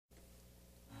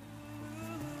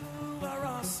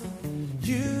awesome.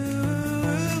 You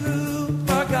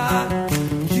are God.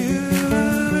 You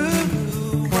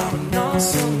are an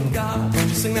awesome God. Would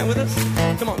you sing that with us?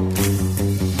 Come on.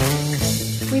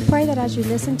 We pray that as you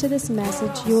listen to this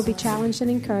message, you will be challenged and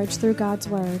encouraged through God's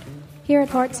Word. Here at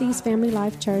Heartsease Family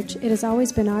Life Church, it has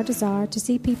always been our desire to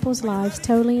see people's lives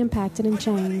totally impacted and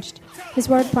changed. His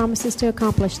Word promises to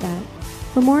accomplish that.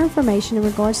 For more information in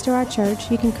regards to our church,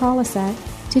 you can call us at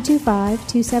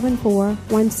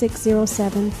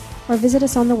 225-274-1607 or visit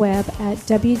us on the web at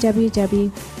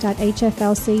www.hflc.us.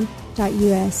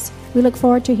 We look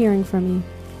forward to hearing from you.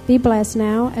 Be blessed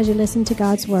now as you listen to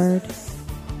God's Word.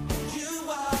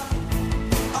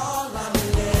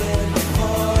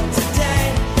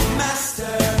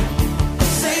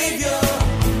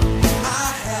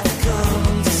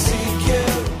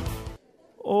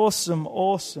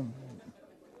 Awesome.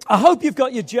 I hope you've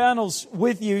got your journals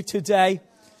with you today.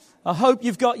 I hope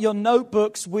you've got your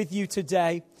notebooks with you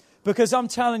today, because I'm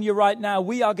telling you right now,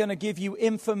 we are going to give you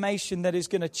information that is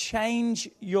going to change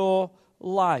your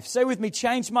life. Say with me,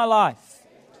 change my life.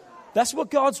 That's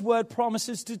what God's Word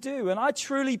promises to do. And I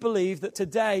truly believe that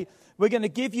today we're going to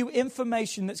give you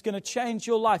information that's going to change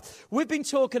your life. We've been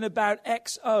talking about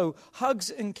XO, hugs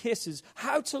and kisses,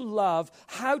 how to love,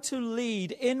 how to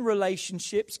lead in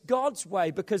relationships God's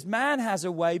way, because man has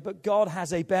a way, but God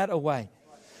has a better way.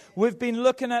 We've been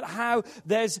looking at how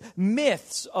there's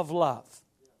myths of love.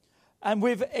 And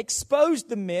we've exposed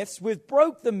the myths, we've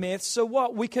broke the myths, so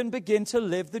what? We can begin to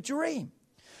live the dream.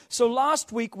 So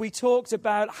last week we talked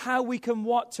about how we can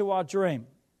what to our dream?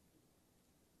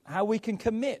 How we can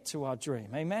commit to our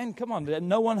dream. Amen? Come on,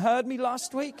 no one heard me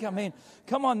last week? I mean,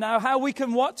 come on now, how we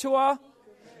can what to our?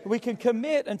 We can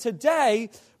commit. And today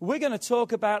we're going to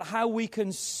talk about how we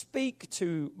can speak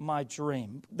to my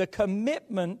dream. The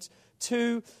commitment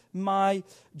to my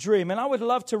dream. And I would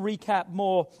love to recap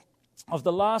more of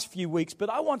the last few weeks, but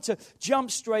I want to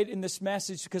jump straight in this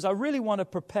message because I really want to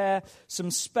prepare some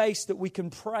space that we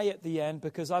can pray at the end,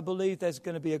 because I believe there's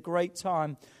going to be a great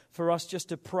time for us just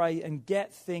to pray and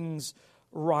get things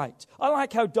right. I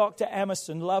like how Dr.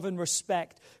 Emerson, Love and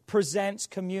Respect, presents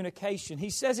communication. He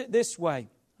says it this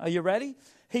way. Are you ready?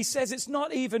 He says it's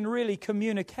not even really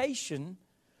communication,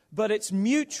 but it's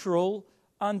mutual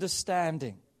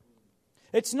understanding.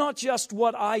 It's not just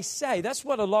what I say. That's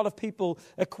what a lot of people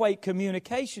equate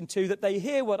communication to, that they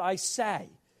hear what I say.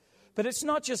 But it's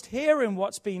not just hearing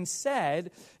what's being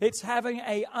said, it's having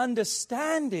an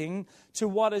understanding to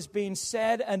what has been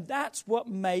said, and that's what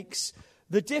makes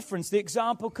the difference. The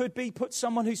example could be put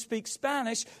someone who speaks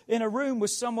Spanish in a room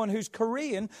with someone who's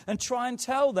Korean and try and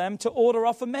tell them to order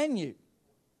off a menu.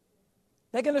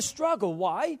 They're going to struggle.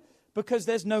 Why? Because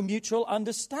there's no mutual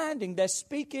understanding. They're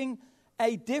speaking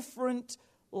a different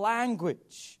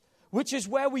language, which is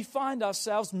where we find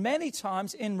ourselves many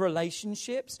times in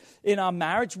relationships, in our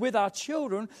marriage, with our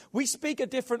children. We speak a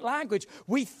different language.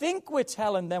 We think we're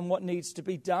telling them what needs to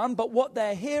be done, but what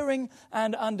they're hearing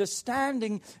and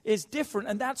understanding is different,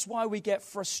 and that's why we get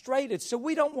frustrated. So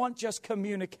we don't want just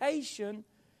communication.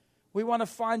 We want to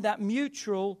find that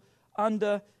mutual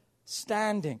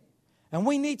understanding. And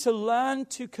we need to learn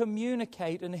to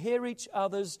communicate and hear each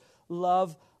other's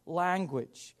love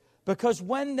language. Because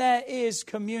when there is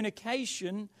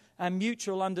communication and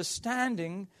mutual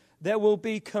understanding, there will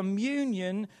be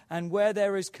communion, and where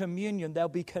there is communion, there'll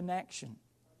be connection.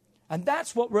 And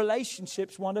that's what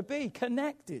relationships want to be,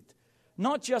 connected.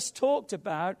 Not just talked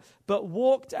about, but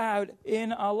walked out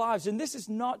in our lives. And this is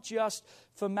not just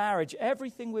for marriage.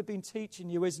 Everything we've been teaching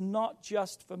you is not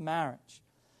just for marriage.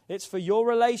 It's for your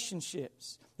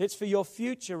relationships. It's for your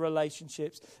future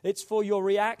relationships. It's for your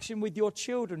reaction with your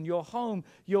children, your home,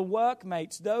 your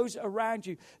workmates, those around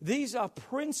you. These are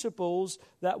principles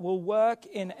that will work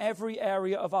in every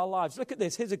area of our lives. Look at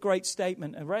this. Here's a great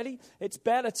statement. Ready? It's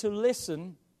better to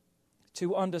listen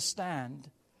to understand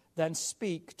than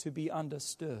speak to be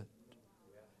understood.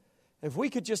 If we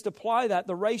could just apply that,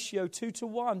 the ratio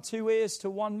 2-to-1, 2 ears to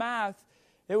 1 mouth,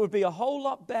 it would be a whole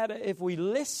lot better if we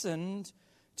listened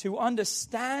to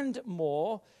understand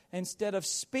more instead of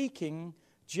speaking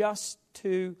just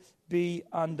to be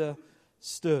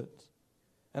understood.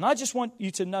 And I just want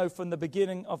you to know from the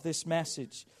beginning of this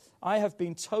message, I have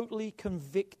been totally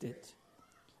convicted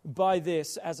by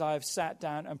this as I have sat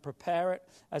down and prepared it,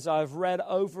 as I have read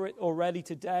over it already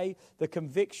today. The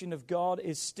conviction of God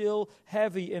is still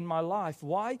heavy in my life.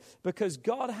 Why? Because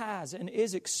God has and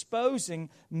is exposing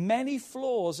many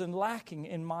flaws and lacking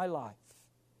in my life,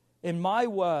 in my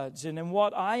words, and in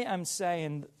what I am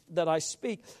saying that I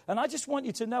speak. And I just want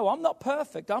you to know, I'm not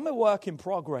perfect. I'm a work in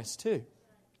progress too.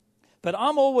 But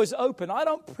I'm always open. I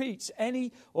don't preach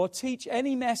any or teach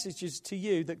any messages to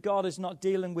you that God is not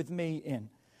dealing with me in.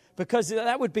 Because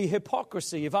that would be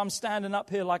hypocrisy if I'm standing up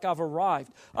here like I've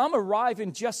arrived. I'm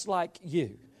arriving just like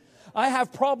you. I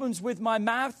have problems with my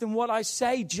mouth and what I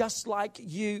say just like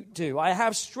you do. I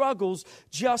have struggles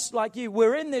just like you.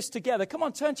 We're in this together. Come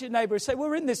on, turn to your neighbor and say,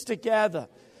 we're in this together.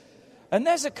 And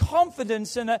there's a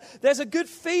confidence and there's a good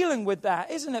feeling with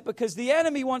that, isn't it? Because the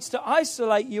enemy wants to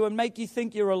isolate you and make you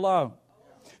think you're alone.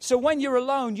 So when you're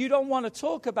alone, you don't want to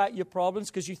talk about your problems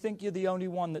because you think you're the only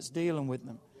one that's dealing with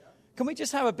them. Can we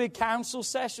just have a big council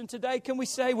session today? Can we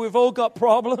say we've all got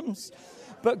problems?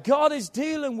 But God is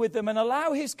dealing with them, and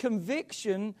allow His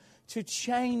conviction to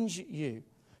change you,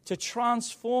 to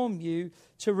transform you,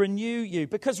 to renew you.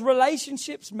 Because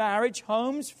relationships, marriage,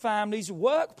 homes, families,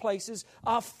 workplaces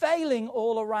are failing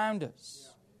all around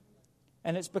us.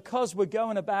 And it's because we're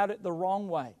going about it the wrong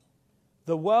way,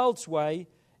 the world's way,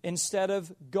 instead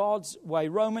of God's way.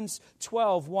 Romans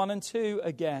 12, 1 and 2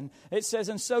 again. It says,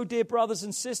 and so, dear brothers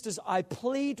and sisters, I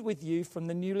plead with you from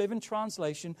the New Living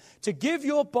Translation to give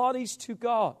your bodies to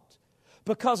God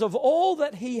because of all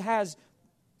that He has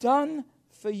done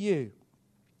for you.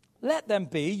 Let them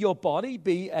be, your body,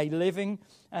 be a living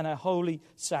and a holy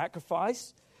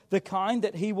sacrifice, the kind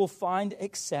that He will find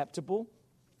acceptable,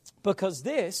 because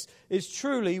this is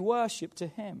truly worship to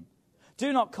Him.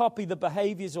 Do not copy the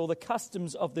behaviors or the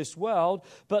customs of this world,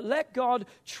 but let God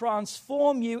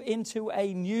transform you into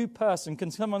a new person.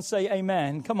 Can someone say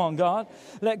amen? Come on, God.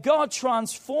 Let God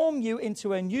transform you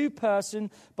into a new person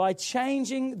by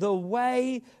changing the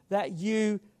way that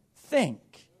you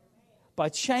think. By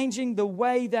changing the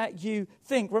way that you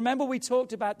think. Remember, we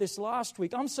talked about this last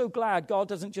week. I'm so glad God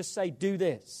doesn't just say, do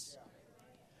this.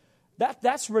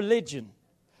 That's religion.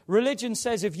 Religion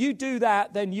says, if you do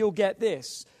that, then you'll get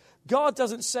this. God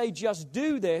doesn't say just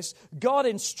do this. God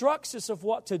instructs us of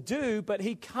what to do, but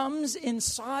He comes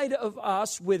inside of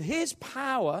us with His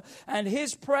power and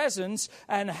His presence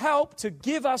and help to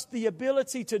give us the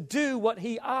ability to do what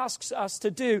He asks us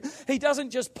to do. He doesn't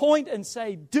just point and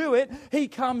say, do it. He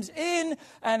comes in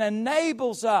and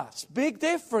enables us. Big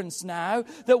difference now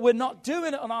that we're not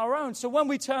doing it on our own. So when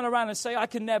we turn around and say, I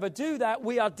can never do that,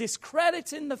 we are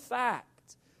discrediting the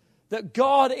fact that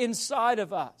God inside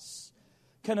of us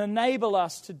can enable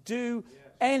us to do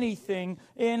anything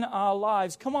in our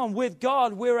lives. Come on, with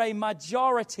God, we're a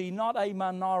majority, not a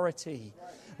minority.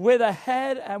 We're the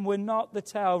head and we're not the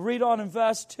tail. Read on in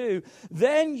verse 2.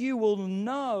 Then you will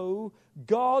know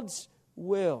God's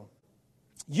will.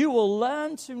 You will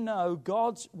learn to know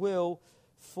God's will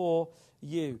for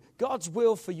you. God's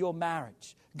will for your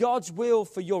marriage. God's will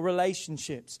for your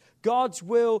relationships, God's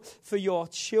will for your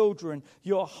children,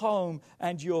 your home,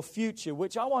 and your future,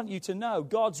 which I want you to know,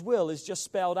 God's will is just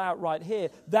spelled out right here.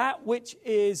 That which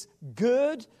is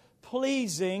good,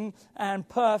 pleasing, and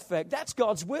perfect. That's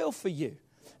God's will for you.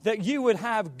 That you would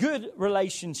have good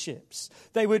relationships.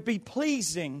 They would be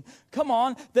pleasing. Come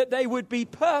on, that they would be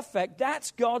perfect.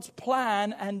 That's God's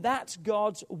plan, and that's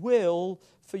God's will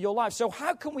for your life. So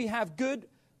how can we have good,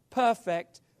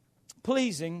 perfect,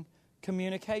 pleasing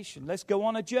communication? Let's go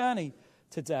on a journey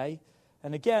today.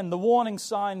 And again, the warning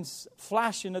signs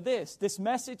flash into this. This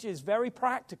message is very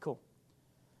practical,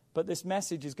 but this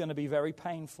message is going to be very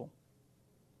painful.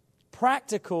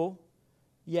 Practical,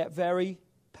 yet very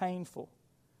painful.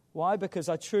 Why? Because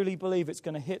I truly believe it's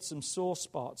going to hit some sore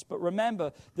spots. But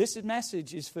remember, this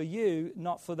message is for you,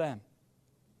 not for them.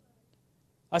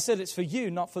 I said it's for you,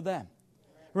 not for them.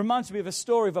 Reminds me of a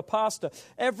story of a pastor.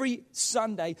 Every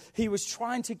Sunday, he was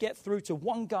trying to get through to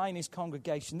one guy in his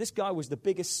congregation. This guy was the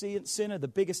biggest sinner, the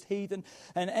biggest heathen.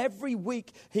 And every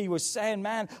week, he was saying,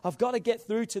 man, I've got to get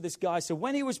through to this guy. So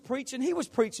when he was preaching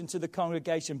to the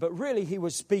congregation. But really, he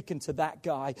was speaking to that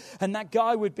guy. And that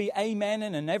guy would be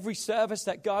amening. And every service,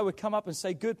 that guy would come up and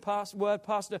say, good word,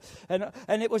 pastor. And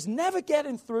it was never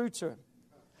getting through to him.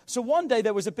 So one day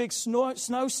there was a big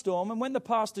snowstorm, and when the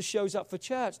pastor shows up for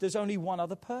church, there's only one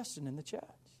other person in the church.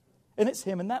 And it's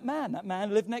him and that man. That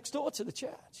man lived next door to the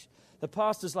church. The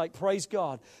pastor's like, praise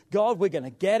God. God, we're going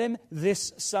to get him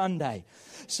this Sunday.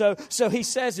 So he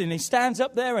says, and he stands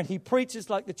up there and he preaches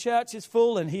like the church is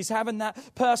full, and he's having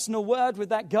that personal word with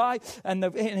that guy. And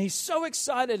he's so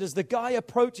excited as the guy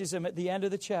approaches him at the end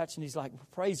of the church, and he's like,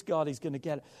 praise God, he's going to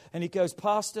get it. And he goes,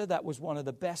 Pastor, that was one of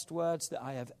the best words that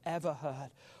I have ever heard.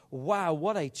 Wow,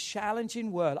 what a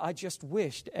challenging word. I just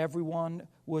wished everyone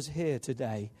was here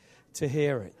today to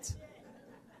hear it.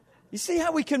 You see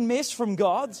how we can miss from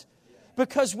God?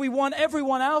 Because we want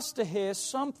everyone else to hear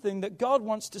something that God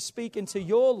wants to speak into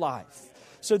your life.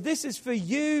 So this is for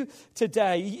you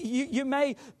today. You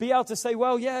may be able to say,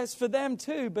 well, yeah, it's for them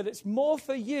too, but it's more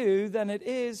for you than it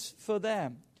is for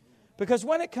them. Because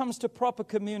when it comes to proper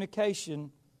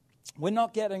communication, we're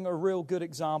not getting a real good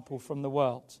example from the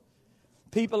world.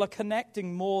 People are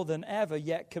connecting more than ever,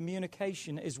 yet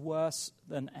communication is worse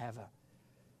than ever.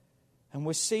 And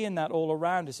we're seeing that all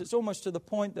around us. It's almost to the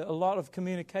point that a lot of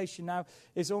communication now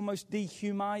is almost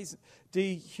dehumanizing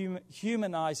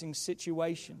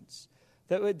situations.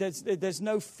 There's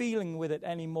no feeling with it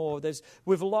anymore.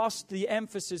 We've lost the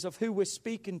emphasis of who we're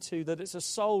speaking to, that it's a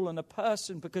soul and a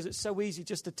person, because it's so easy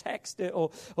just to text it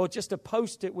or just to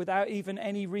post it without even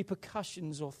any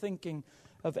repercussions or thinking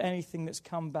of anything that's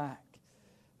come back.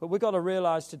 But we've got to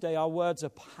realize today our words are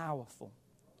powerful.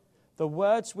 The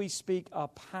words we speak are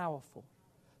powerful.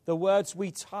 The words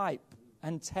we type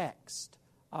and text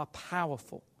are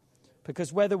powerful.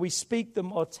 Because whether we speak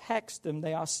them or text them,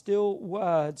 they are still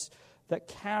words that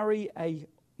carry a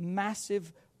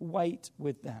massive weight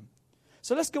with them.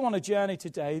 So let's go on a journey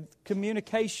today.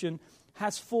 Communication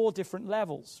has 4 different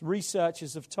levels.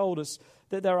 Researchers have told us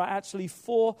that there are actually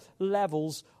 4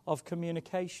 levels of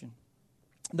communication.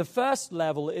 The first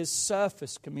level is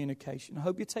surface communication. I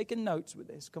hope you're taking notes with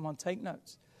this. Come on, take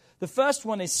notes. The first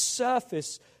one is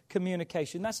surface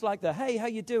communication. That's like the, hey, how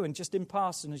you doing? Just in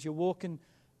passing as you're walking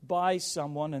by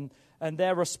someone and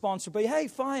their response will be, hey,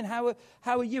 fine, how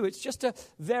are you? It's just a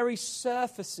very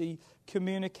surfacey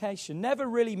communication. Never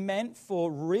really meant for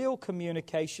real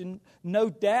communication. No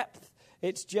depth.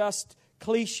 It's just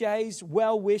cliches,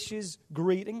 well wishes,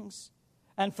 greetings.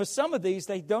 And for some of these,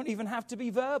 they don't even have to be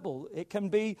verbal. It can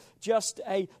be just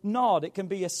a nod. It can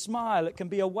be a smile. It can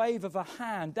be a wave of a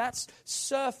hand. That's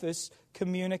surface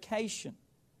communication.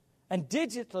 And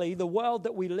digitally, the world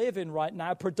that we live in right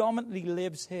now predominantly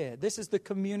lives here. This is the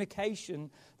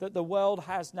communication that the world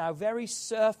has now. Very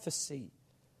surfacey.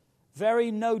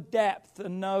 Very no depth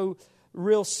and no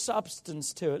real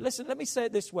substance to it. Listen, let me say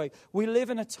it this way. We live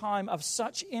in a time of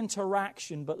such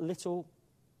interaction, but little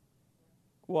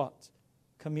what?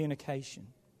 Communication.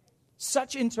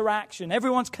 Such interaction.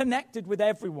 Everyone's connected with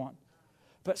everyone.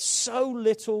 But so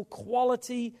little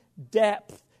quality,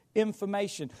 depth,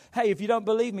 information. Hey, if you don't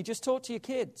believe me, just talk to your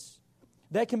kids.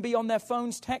 They can be on their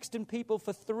phones texting people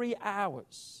for 3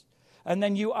 hours. And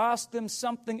then you ask them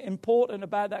something important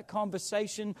about that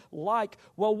conversation, like,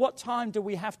 well, what time do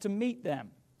we have to meet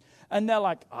them? And they're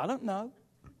like, I don't know.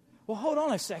 Well, hold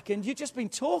on a second. You've just been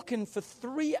talking for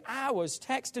 3 hours,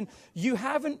 texting. You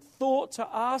haven't thought to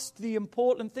ask the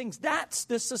important things. That's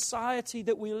the society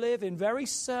that we live in. Very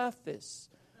surface.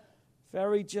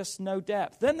 Very just no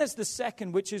depth. Then there's the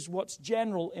second, which is what's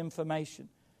general information.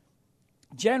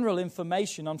 General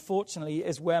information, unfortunately,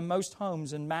 is where most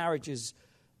homes and marriages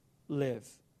live,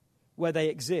 where they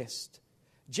exist.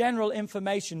 General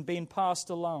information being passed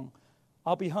along.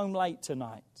 I'll be home late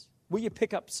tonight. Will you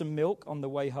pick up some milk on the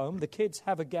way home? The kids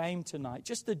have a game tonight.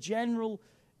 Just the general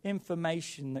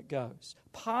information that goes.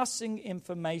 Passing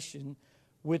information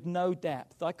with no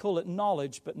depth. I call it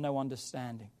knowledge, but no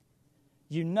understanding.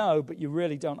 You know, but you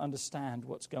really don't understand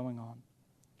what's going on.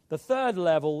 The third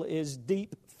level is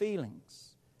deep feelings.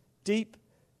 Deep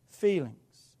feelings.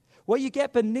 Where you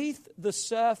get beneath the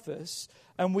surface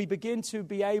and we begin to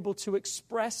be able to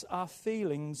express our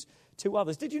feelings to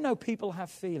others. Did you know people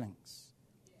have feelings?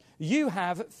 You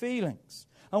have feelings.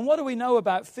 And what do we know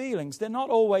about feelings? They're not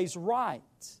always right,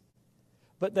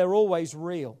 but they're always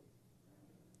real.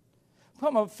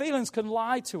 Come on, feelings can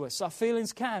lie to us. Our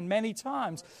feelings can many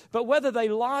times. But whether they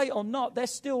lie or not, they're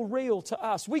still real to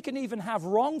us. We can even have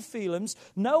wrong feelings,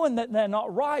 knowing that they're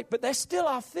not right, but they're still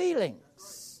our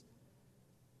feelings.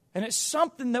 And it's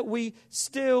something that we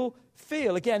still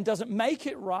feel. Again, doesn't make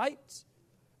it right,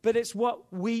 but it's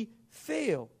what we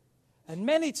feel. And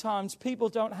many times people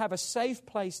don't have a safe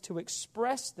place to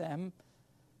express them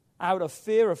out of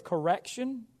fear of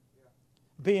correction,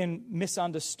 being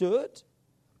misunderstood,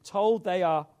 told they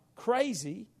are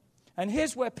crazy. And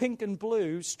here's where Pink and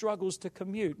Blue struggles to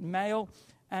commute, male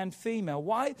and female.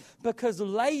 Why? Because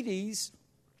ladies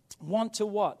want to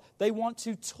what? They want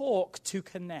to talk to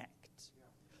connect.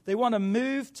 They want to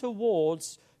move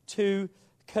towards to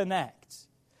connect.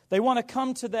 They want to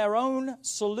come to their own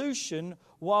solution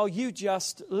while you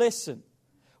just listen.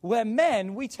 Where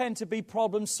men, we tend to be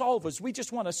problem solvers. We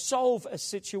just want to solve a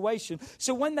situation.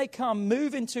 So when they come,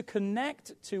 move into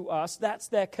connect to us, that's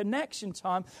their connection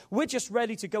time. We're just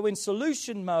ready to go in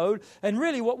solution mode. And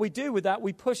really what we do with that,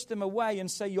 we push them away and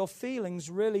say, your feelings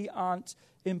really aren't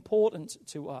important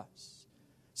to us.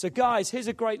 So guys, here's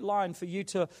a great line for you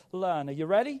to learn. Are you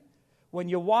ready? when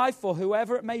your wife or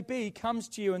whoever it may be comes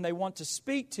to you and they want to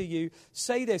speak to you,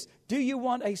 say this: do you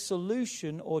want a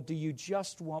solution or do you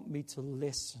just want me to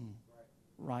listen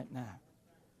right now?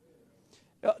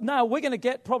 Now, we're going to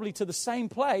get probably to the same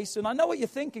place, and I know what you're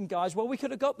thinking, guys. Well, we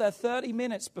could have got there 30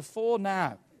 minutes before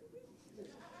now.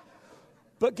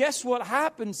 But guess what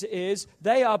happens is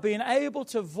they are being able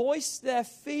to voice their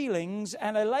feelings,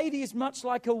 and a lady is much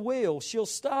like a wheel. She'll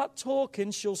start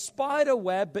talking, she'll spider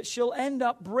web, but she'll end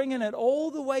up bringing it all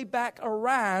the way back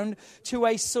around to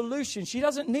a solution. She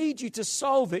doesn't need you to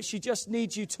solve it, she just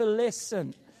needs you to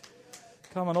listen.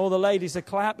 Come on, all the ladies are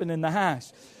clapping in the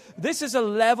house. This is a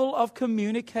level of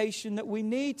communication that we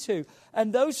need to.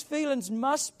 And those feelings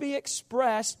must be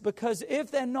expressed, because if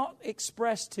they're not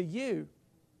expressed to you,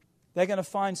 they're going to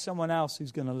find someone else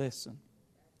who's going to listen.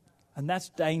 And that's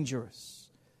dangerous.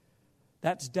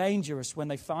 That's dangerous when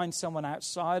they find someone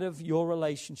outside of your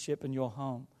relationship and your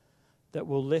home that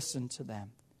will listen to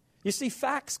them. You see,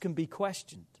 facts can be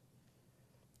questioned,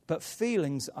 but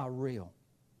feelings are real.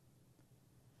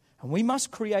 And we must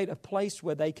create a place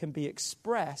where they can be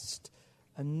expressed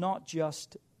and not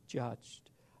just judged.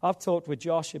 I've talked with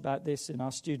Josh about this in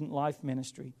our student life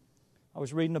ministry. I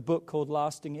was reading a book called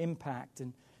Lasting Impact,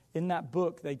 and in that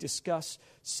book they discuss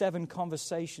 7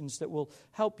 conversations that will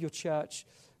help your church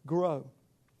grow.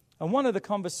 And one of the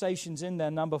conversations in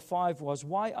there, number 5, was,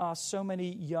 why are so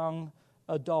many young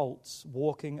adults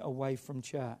walking away from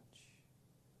church?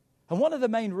 And one of the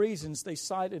main reasons they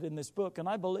cited in this book, and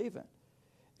I believe it,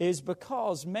 is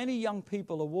because many young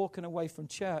people are walking away from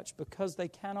church because they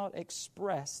cannot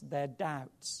express their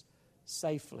doubts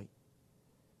safely.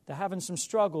 They're having some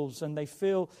struggles and they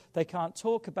feel they can't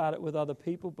talk about it with other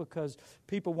people because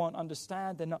people won't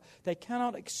understand. They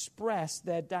cannot express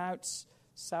their doubts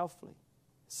safely.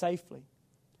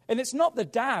 And it's not the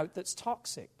doubt that's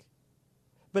toxic,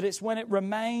 but it's when it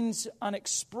remains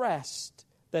unexpressed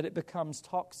that it becomes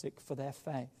toxic for their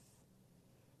faith.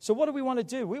 So what do we want to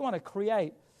do? We want to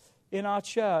create in our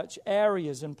church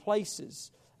areas and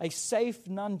places a safe,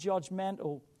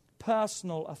 non-judgmental,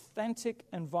 personal, authentic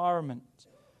environment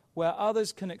where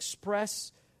others can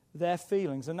express their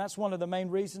feelings. And that's one of the main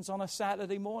reasons on a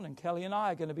Saturday morning, Kelly and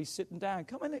I are going to be sitting down.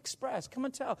 Come and express, come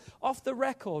and tell, off the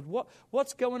record,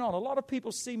 what's going on. A lot of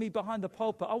people see me behind the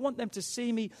pulpit. I want them to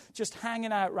see me just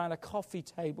hanging out around a coffee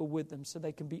table with them so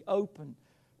they can be open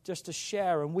just to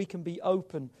share, and we can be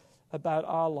open about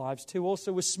our lives too.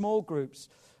 Also with small groups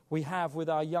we have with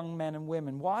our young men and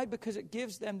women. Why? Because it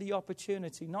gives them the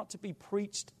opportunity not to be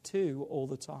preached to all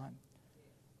the time,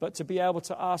 but to be able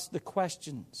to ask the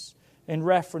questions in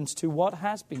reference to what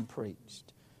has been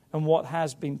preached and what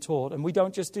has been taught. And we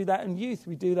don't just do that in youth,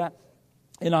 we do that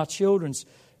in our children's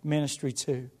ministry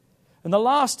too. And the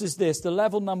last is this, the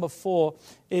level number 4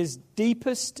 is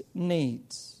deepest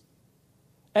needs.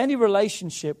 Any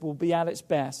relationship will be at its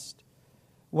best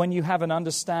when you have an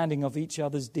understanding of each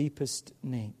other's deepest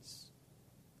needs.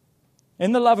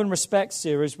 In the Love and Respect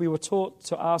series, we were taught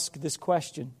to ask this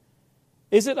question: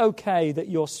 is it okay that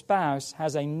your spouse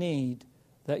has a need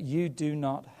that you do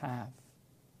not have?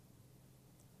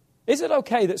 Is it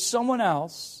okay that someone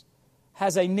else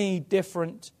has a need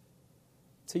different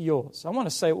to yours? I want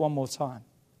to say it one more time.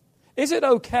 Is it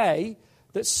okay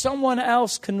that someone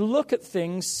else can look at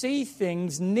things, see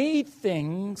things, need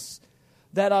things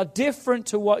that are different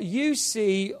to what you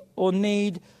see or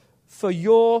need for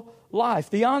your life?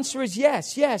 The answer is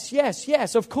yes, yes, yes,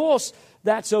 yes. Of course,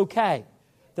 that's okay,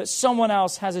 that someone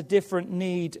else has a different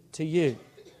need to you.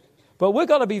 But we've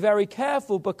got to be very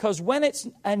careful, because when it's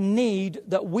a need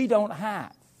that we don't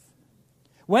have,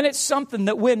 when it's something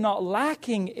that we're not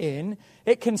lacking in,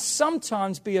 it can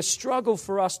sometimes be a struggle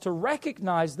for us to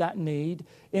recognize that need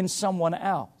in someone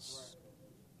else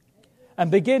and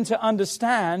begin to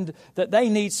understand that they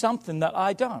need something that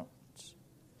I don't.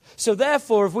 So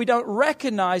therefore, if we don't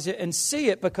recognize it and see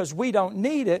it because we don't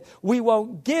need it, we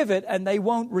won't give it and they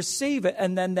won't receive it,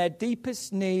 and then their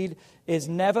deepest need is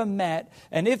never met.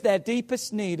 And if their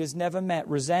deepest need is never met,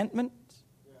 resentment,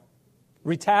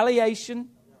 retaliation,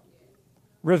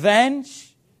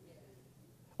 revenge,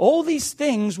 all these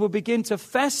things will begin to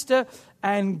fester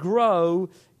and grow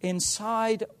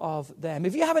inside of them.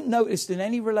 If you haven't noticed, in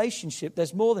any relationship,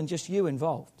 there's more than just you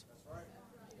involved.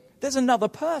 There's another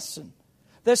person.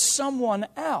 There's someone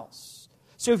else.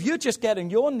 So if you're just getting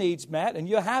your needs met and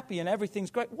you're happy and everything's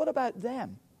great, what about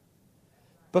them?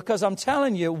 Because I'm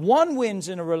telling you, one wins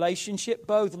in a relationship,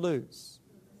 both lose.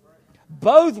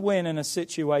 Both win in a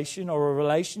situation or a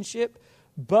relationship,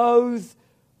 both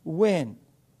win.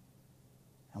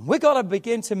 And we've got to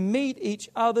begin to meet each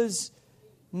other's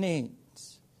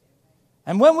needs.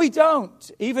 And when we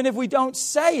don't, even if we don't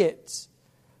say it,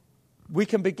 we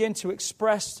can begin to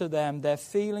express to them their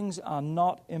feelings are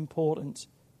not important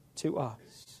to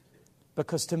us.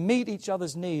 Because to meet each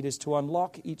other's need is to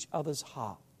unlock each other's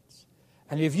hearts.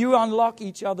 And if you unlock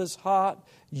each other's heart,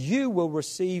 you will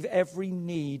receive every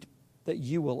need that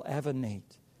you will ever need.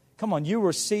 Come on, you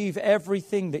receive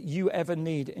everything that you ever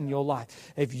need in your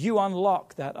life if you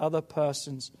unlock that other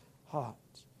person's heart.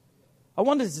 I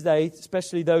wonder today,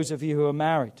 especially those of you who are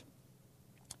married,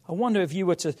 I wonder if you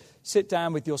were to sit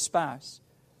down with your spouse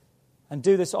and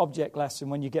do this object lesson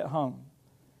when you get home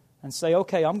and say,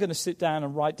 okay, I'm going to sit down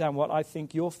and write down what I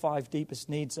think your 5 deepest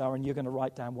needs are, and you're going to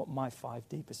write down what my 5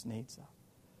 deepest needs are.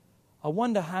 I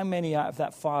wonder how many out of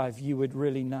that 5 you would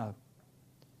really know.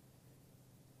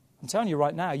 I'm telling you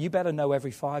right now, you better know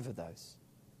every 5 of those.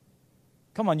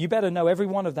 Come on, you better know every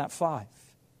one of that 5.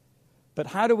 But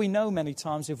how do we know many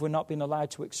times if we're not being allowed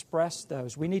to express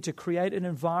those? We need to create an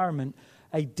environment,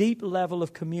 a deep level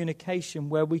of communication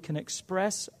where we can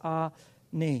express our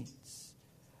needs.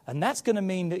 And that's going to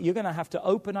mean that you're going to have to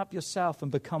open up yourself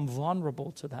and become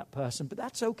vulnerable to that person. But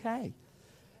that's okay.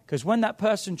 Because when that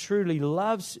person truly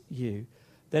loves you,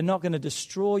 they're not going to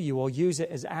destroy you or use it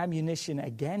as ammunition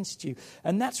against you.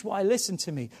 And that's why, listen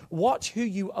to me, watch who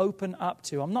you open up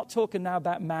to. I'm not talking now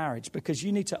about marriage, because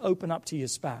you need to open up to your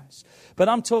spouse. But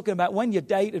I'm talking about when you're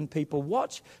dating people,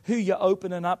 watch who you're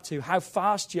opening up to, how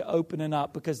fast you're opening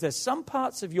up, because there's some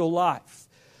parts of your life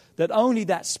that only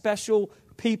that special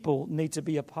people need to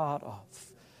be a part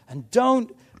of. And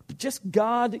just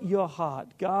guard your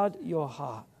heart, guard your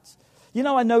heart. You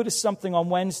know, I noticed something on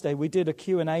Wednesday. We did a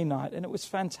Q&A night, and it was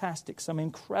fantastic. Some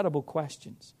incredible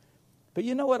questions. But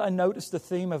you know what I noticed the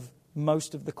theme of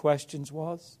most of the questions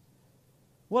was?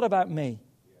 What about me?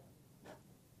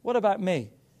 What about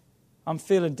me? I'm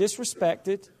feeling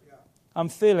disrespected. I'm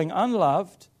feeling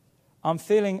unloved. I'm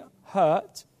feeling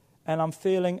hurt. And I'm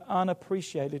feeling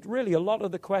unappreciated. Really, a lot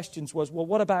of the questions was, well,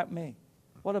 what about me?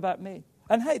 What about me?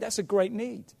 And hey, that's a great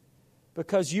need,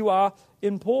 because you are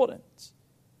important.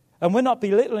 And we're not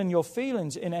belittling your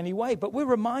feelings in any way, but we're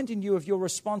reminding you of your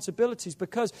responsibilities,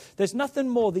 because there's nothing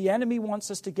more the enemy wants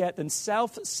us to get than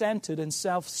self-centered and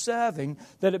self-serving,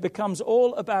 that it becomes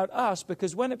all about us,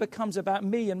 because when it becomes about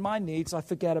me and my needs, I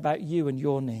forget about you and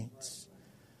your needs.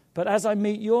 But as I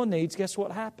meet your needs, guess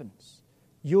what happens?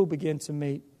 You'll begin to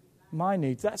meet my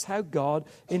needs. That's how God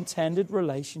intended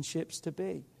relationships to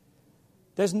be.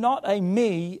 There's not a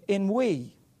me in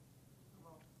we.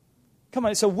 Come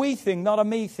on, it's a we thing, not a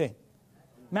me thing.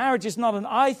 Marriage is not an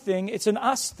I thing, it's an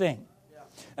us thing.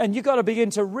 And you've got to begin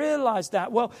to realize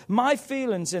that. Well, my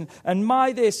feelings and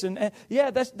my this, and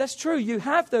yeah, that's true. You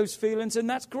have those feelings, and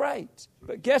that's great.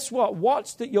 But guess what?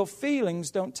 Watch that your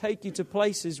feelings don't take you to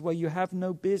places where you have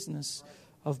no business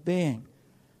of being.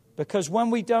 Because when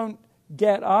we don't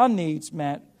get our needs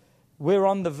met, we're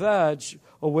on the verge,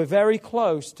 or we're very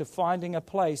close to finding a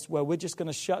place where we're just going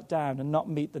to shut down and not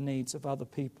meet the needs of other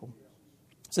people.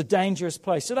 It's a dangerous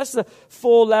place. So that's the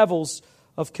 4 levels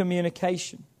of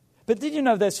communication. But did you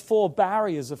know there's 4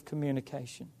 barriers of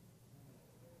communication?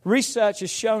 Research has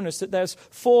shown us that there's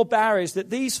 4 barriers, that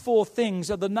these 4 things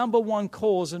are the number 1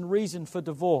 cause and reason for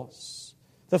divorce.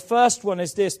 The first one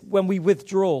is this: when we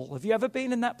withdraw. Have you ever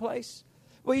been in that place?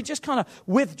 Well, you just kind of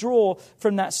withdraw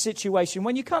from that situation.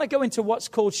 When you kind of go into what's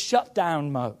called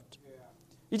shutdown mode.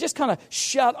 You just kind of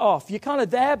shut off. You're kind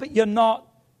of there, but you're not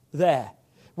there.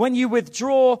 When you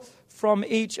withdraw from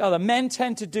each other. Men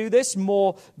tend to do this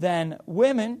more than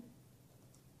women.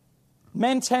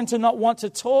 Men tend to not want to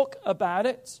talk about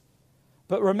it.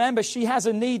 But remember, she has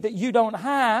a need that you don't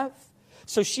have.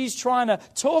 So she's trying to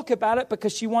talk about it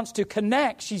because she wants to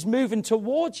connect. She's moving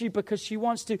towards you because she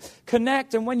wants to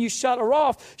connect. And when you shut her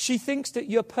off, she thinks that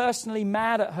you're personally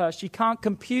mad at her. She can't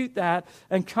compute that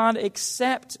and can't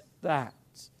accept that.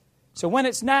 So when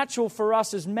it's natural for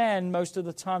us as men most of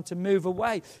the time to move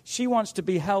away, she wants to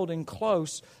be held in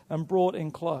close and brought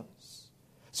in close.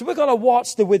 So we've got to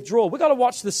watch the withdrawal. We've got to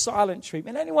watch the silent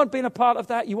treatment. Anyone been a part of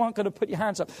that? You aren't going to put your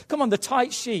hands up. Come on, the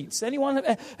tight sheets. Anyone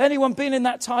been in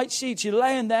that tight sheet? You're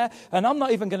laying there, and I'm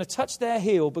not even going to touch their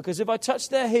heel, because if I touch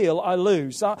their heel, I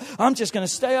lose. I'm just going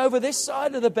to stay over this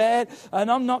side of the bed, and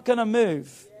I'm not going to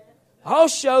move. I'll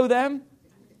show them.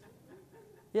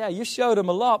 Yeah, you showed them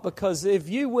a lot, because if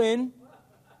you win,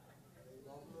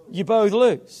 you both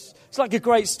lose. It's like a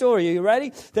great story. Are you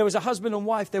ready? There was a husband and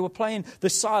wife. They were playing the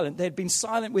silent. They had been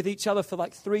silent with each other for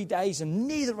like 3 days, and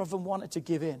neither of them wanted to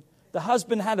give in. The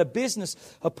husband had a business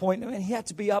appointment, and he had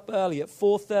to be up early at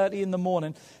 4:30 in the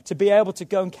morning to be able to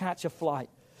go and catch a flight.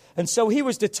 And so he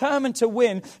was determined to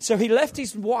win. So he left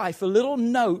his wife a little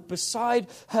note beside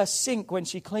her sink when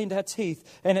she cleaned her teeth.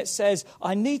 And it says,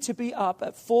 I need to be up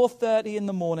at 4:30 in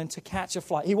the morning to catch a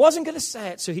flight. He wasn't going to say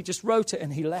it, so he just wrote it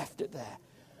and he left it there.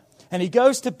 And he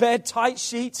goes to bed, tight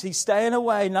sheets. He's staying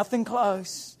away, nothing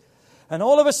close. And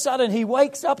all of a sudden he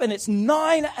wakes up and it's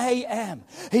 9 a.m.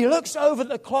 He looks over at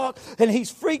the clock and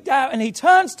he's freaked out and he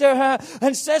turns to her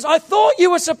and says, I thought you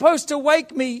were supposed to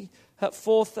wake me at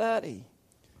 4:30.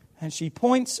 And she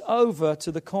points over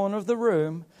to the corner of the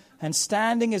room, and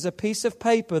standing is a piece of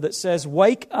paper that says,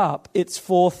 wake up, it's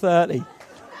 4:30.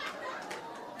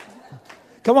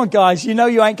 Come on, guys, you know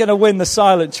you ain't going to win the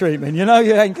silent treatment. You know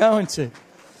you ain't going to.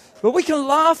 But we can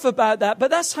laugh about that,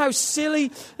 but that's how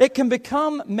silly it can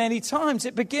become many times.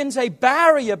 It begins a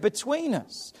barrier between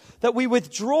us, that we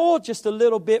withdraw just a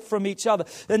little bit from each other.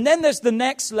 And then there's the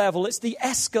next level. It's the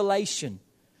escalation.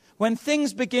 When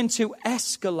things begin to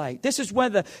escalate, this is where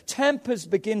the tempers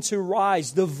begin to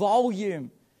rise, the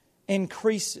volume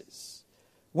increases.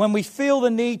 When we feel the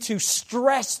need to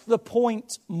stress the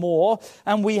point more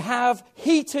and we have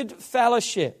heated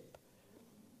fellowship.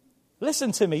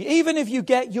 Listen to me, even if you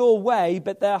get your way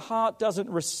but their heart doesn't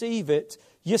receive it,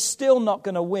 you're still not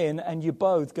going to win and you're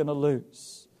both going to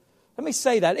lose. Let me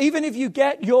say that. Even if you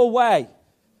get your way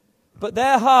but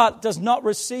their heart does not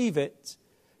receive it,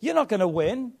 you're not going to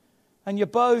win. And you're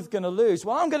both going to lose.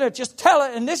 Well, I'm going to just tell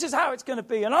it, and this is how it's going to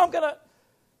be. And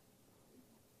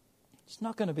it's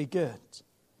not going to be good.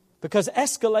 Because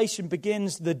escalation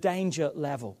begins the danger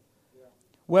level.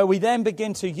 Where we then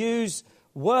begin to use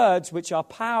words which are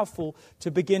powerful to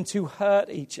begin to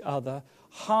hurt each other,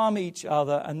 harm each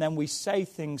other, and then we say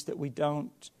things that we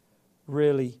don't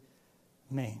really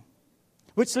mean.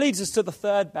 Which leads us to the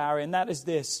third barrier, and that is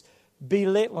this: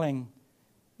 belittling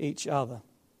each other.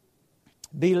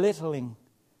 Belittling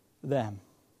them.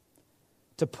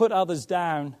 To put others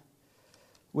down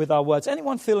with our words.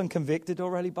 Anyone feeling convicted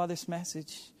already by this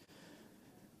message?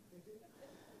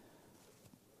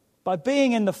 By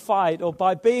being in the fight or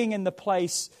by being in the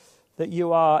place that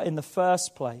you are in the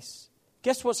first place,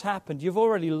 guess what's happened? You've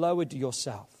already lowered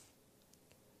yourself.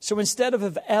 So instead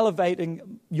of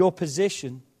elevating your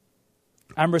position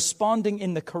and responding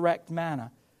in the correct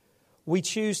manner, we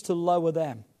choose to lower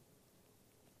them.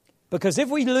 Because if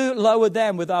we lower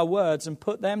them with our words and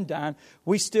put them down,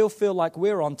 we still feel like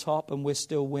we're on top and we're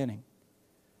still winning.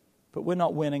 But we're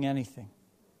not winning anything.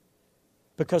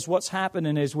 Because what's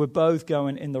happening is we're both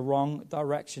going in the wrong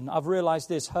direction. I've realized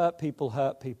this: hurt people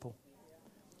hurt people.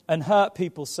 And hurt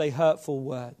people say hurtful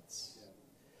words.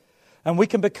 And we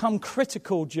can become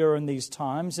critical during these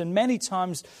times. And many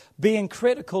times being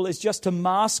critical is just to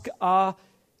mask our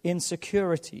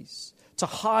insecurities, to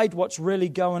hide what's really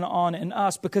going on in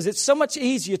us, because it's so much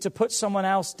easier to put someone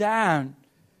else down,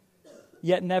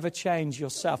 yet never change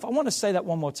yourself. I want to say that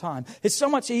one more time. It's so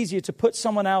much easier to put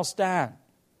someone else down,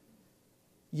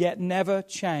 yet never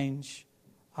change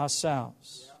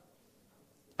ourselves.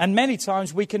 And many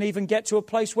times we can even get to a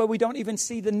place where we don't even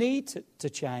see the need to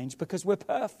change because we're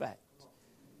perfect.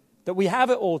 That we have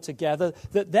it all together,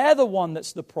 that they're the one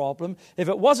that's the problem. If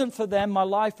it wasn't for them, my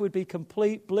life would be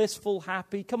complete, blissful,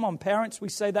 happy. Come on, parents, we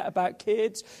say that about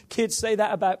kids. Kids say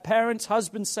that about parents.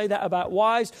 Husbands say that about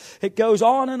wives. It goes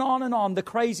on and on and on, the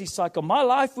crazy cycle. My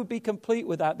life would be complete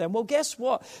without them. Well, guess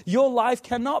what? Your life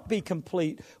cannot be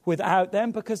complete without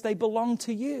them because they belong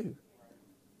to you.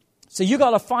 So you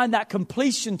got to find that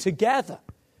completion together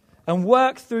and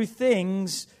work through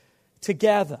things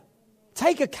together.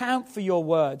 Take account for your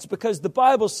words, because the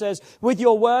Bible says with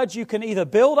your words you can either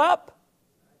build up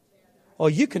or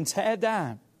you can tear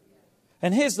down.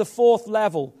 And here's the fourth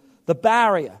level, the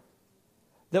barrier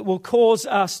that will cause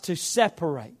us to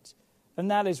separate. And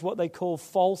that is what they call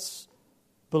false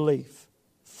belief.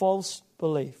 False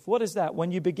belief. What is that?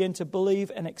 When you begin to believe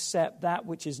and accept that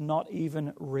which is not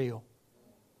even real.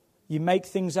 You make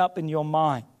things up in your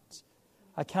mind.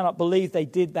 I cannot believe they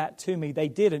did that to me. They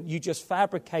didn't. You just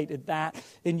fabricated that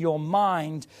in your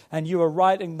mind and you are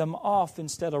writing them off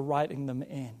instead of writing them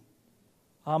in.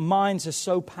 Our minds are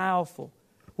so powerful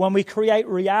when we create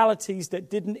realities that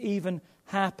didn't even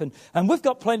happen. And we've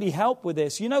got plenty of help with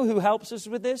this. You know who helps us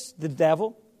with this? The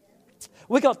devil.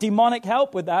 We got demonic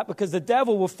help with that because the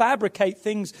devil will fabricate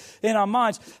things in our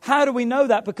minds. How do we know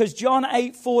that? Because John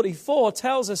 8:44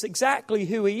 tells us exactly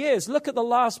who he is. Look at the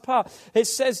last part. It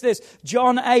says this.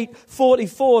 John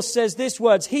 8:44 says this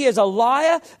words: He is a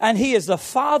liar and he is the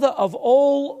father of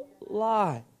all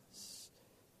lies.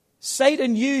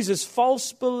 Satan uses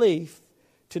false belief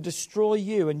to destroy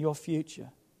you and your future.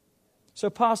 So,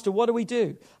 Pastor, what do we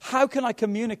do? How can I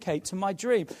communicate to my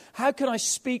dream? How can I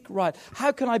speak right?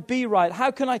 How can I be right? How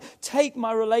can I take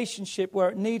my relationship where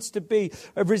it needs to be?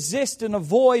 Resist and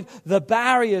avoid the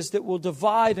barriers that will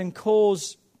divide and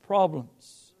cause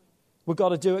problems. We've got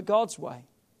to do it God's way.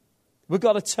 We've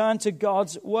got to turn to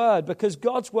God's word, because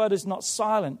God's word is not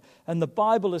silent, and the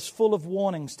Bible is full of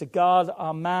warnings to guard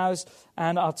our mouths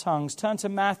and our tongues. Turn to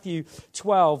Matthew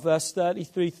 12, verse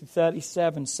 33 through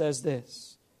 37 says this.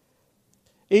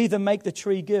 Either make the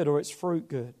tree good or its fruit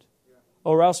good,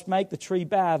 or else make the tree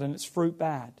bad and its fruit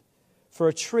bad. For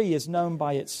a tree is known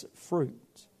by its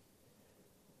fruit.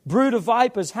 Brood of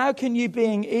vipers, how can you,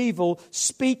 being evil,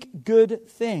 speak good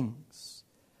things?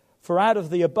 For out of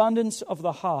the abundance of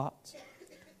the heart,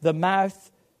 the mouth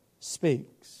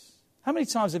speaks. How many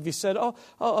times have you said,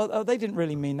 oh, they didn't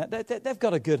really mean that. They've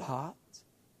got a good heart.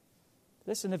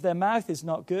 Listen, if their mouth is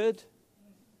not good,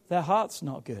 their heart's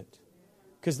not good.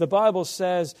 Because the Bible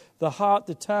says the heart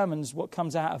determines what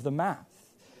comes out of the mouth.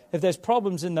 If there's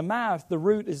problems in the mouth, the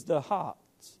root is the heart.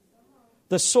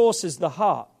 The source is the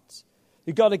heart.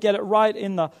 You've got to get it right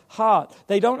in the heart.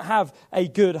 They don't have a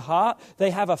good heart.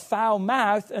 They have a foul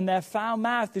mouth, and their foul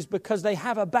mouth is because they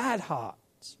have a bad heart.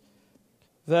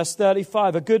 Verse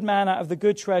 35, a good man out of the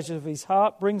good treasure of his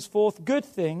heart brings forth good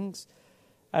things,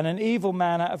 and an evil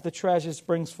man out of the treasures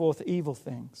brings forth evil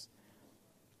things.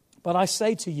 But I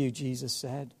say to you, Jesus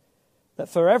said, that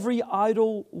for every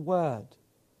idle word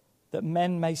that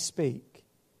men may speak,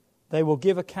 they will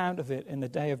give account of it in the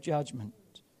day of judgment.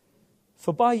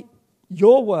 For by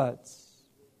your words,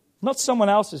 not someone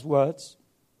else's words,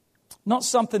 not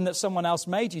something that someone else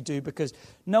made you do, because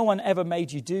no one ever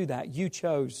made you do that. You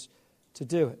chose to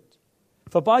do it.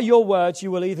 For by your words you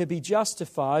will either be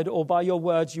justified, or by your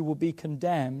words you will be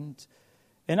condemned.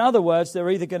 In other words, they're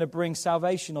either going to bring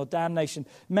salvation or damnation.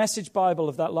 Message Bible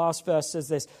of that last verse says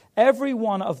this: every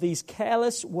one of these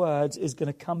careless words is going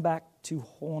to come back to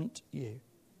haunt you.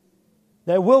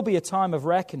 There will be a time of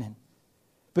reckoning,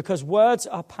 because words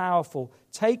are powerful.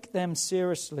 Take them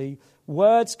seriously.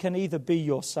 Words can either be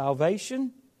your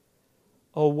salvation,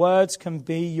 or words can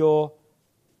be your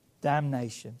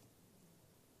damnation.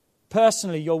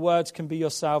 Personally, your words can be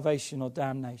your salvation or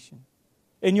damnation.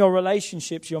 In your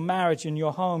relationships, your marriage, in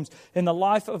your homes, in the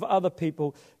life of other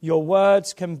people, your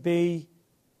words can be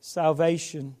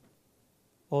salvation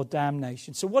or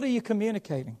damnation. So what are you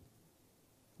communicating?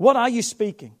 What are you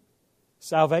speaking?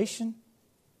 Salvation?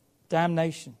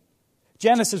 Damnation?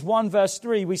 Genesis 1 verse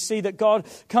 3, we see that God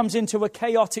comes into a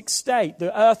chaotic state.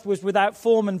 The earth was without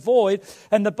form and void.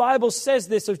 And the Bible says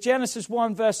this of Genesis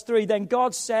 1 verse 3, then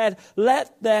God said,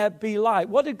 let there be light.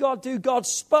 What did God do? God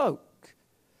spoke.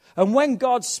 And when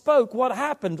God spoke, what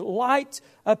happened? Light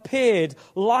appeared.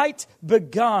 Light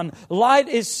begun. Light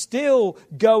is still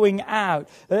going out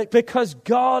because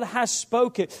God has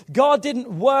spoken. God didn't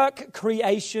work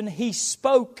creation. He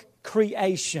spoke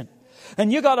creation.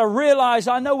 And you got to realize,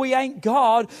 I know we ain't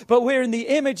God, but we're in the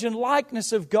image and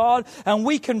likeness of God, and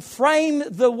we can frame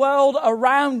the world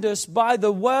around us by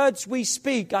the words we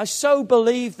speak. I so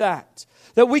believe that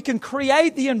we can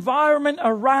create the environment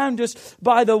around us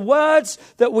by the words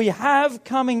that we have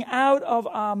coming out of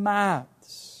our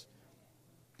mouths.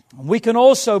 And we can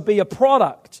also be a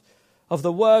product of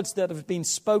the words that have been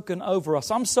spoken over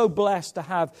us. I'm so blessed to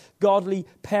have godly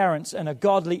parents and a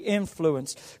godly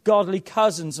influence, godly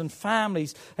cousins and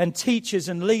families and teachers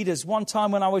and leaders. One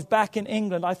time when I was back in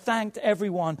England, I thanked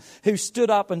everyone who stood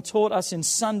up and taught us in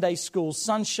Sunday school,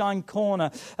 Sunshine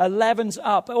Corner, 11's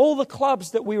Up, all the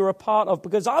clubs that we were a part of,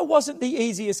 because I wasn't the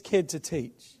easiest kid to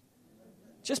teach.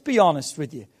 Just be honest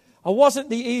with you. I wasn't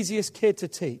the easiest kid to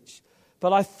teach.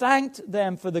 But I thanked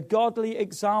them for the godly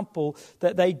example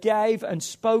that they gave and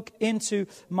spoke into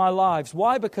my lives.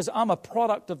 Why? Because I'm a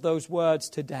product of those words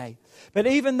today. But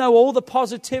even though all the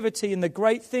positivity and the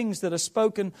great things that are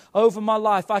spoken over my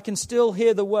life, I can still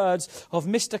hear the words of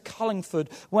Mr.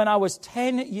 Cullingford when I was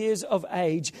 10 years of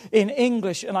age in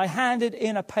English, and I handed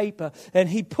in a paper, and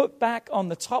he put back on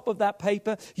the top of that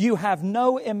paper, "You have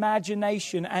no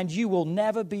imagination and you will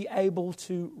never be able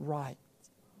to write."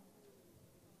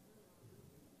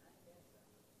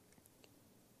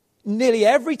 Nearly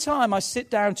every time I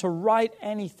sit down to write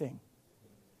anything,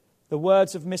 the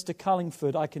words of Mr.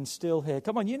 Cullingford I can still hear.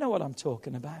 Come on, you know what I'm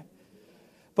talking about.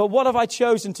 But what have I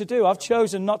chosen to do? I've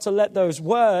chosen not to let those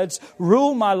words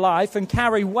rule my life and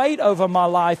carry weight over my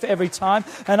life every time.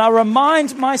 And I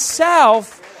remind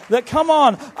myself that, come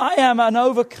on, I am an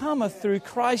overcomer through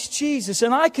Christ Jesus.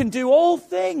 And I can do all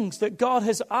things that God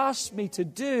has asked me to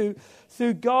do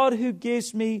through God who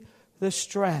gives me the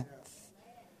strength.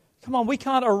 Come on, we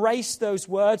can't erase those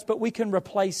words, but we can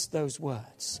replace those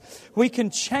words. We can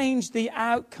change the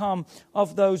outcome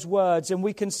of those words, and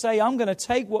we can say, I'm going to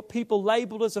take what people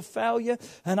labeled as a failure,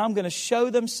 and I'm going to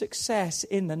show them success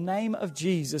in the name of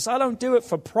Jesus. I don't do it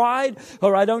for pride,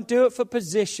 or I don't do it for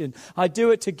position. I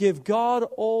do it to give God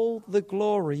all the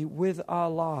glory with our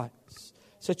lives.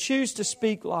 So choose to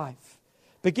speak life.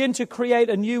 Begin to create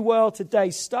a new world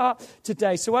today. Start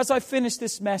today. So as I finish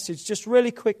this message, just really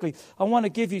quickly, I want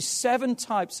to give you 7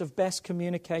 types of best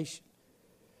communication.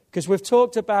 Because we've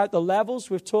talked about the levels,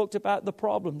 we've talked about the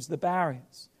problems, the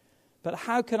barriers. But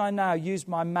how can I now use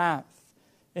my mouth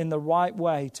in the right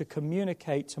way to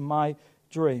communicate to my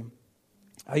dream?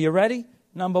 Are you ready?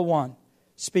 Number 1,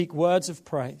 speak words of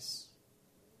praise.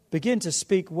 Begin to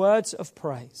speak words of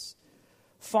praise.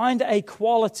 Find a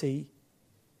quality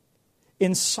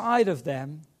inside of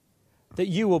them that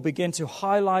you will begin to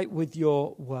highlight with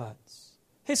your words.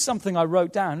 Here's something I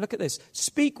wrote down. Look at this.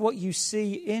 Speak what you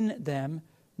see in them,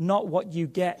 not what you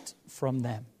get from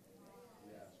them.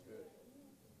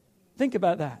 Think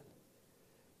about that.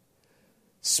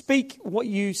 Speak what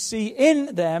you see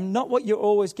in them, not what you're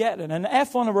always getting. An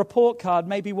F on a report card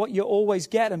may be what you're always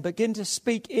getting. Begin to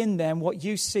speak in them what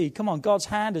you see. Come on, God's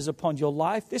hand is upon your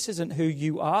life. This isn't who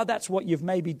you are. That's what you've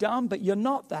maybe done, but you're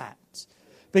not that.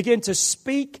 Begin to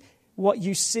speak what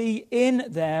you see in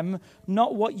them,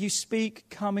 not what you speak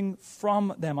coming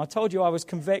from them. I told you I was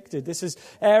convicted. This is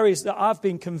areas that I've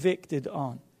been convicted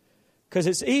on. Because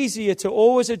it's easier to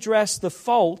always address the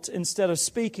fault instead of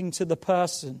speaking to the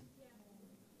person.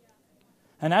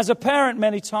 And as a parent,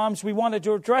 many times we wanted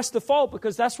to address the fault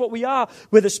because that's what we are.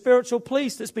 We're the spiritual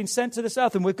police that's been sent to this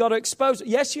earth, and we've got to expose it.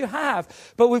 Yes, you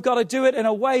have, but we've got to do it in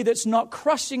a way that's not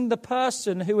crushing the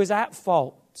person who is at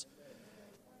fault,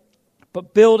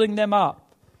 but building them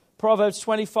up. Proverbs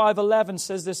 25:11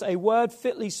 says this, a word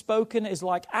fitly spoken is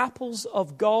like apples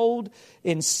of gold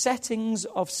in settings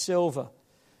of silver.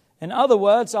 In other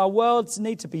words, our words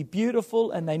need to be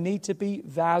beautiful and they need to be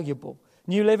valuable.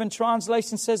 New Living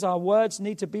Translation says our words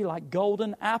need to be like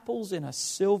golden apples in a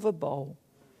silver bowl.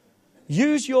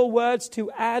 Use your words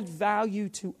to add value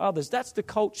to others. That's the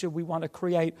culture we want to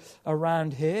create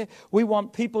around here. We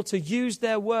want people to use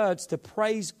their words to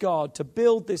praise God, to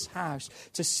build this house,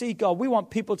 to see God. We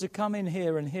want people to come in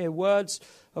here and hear words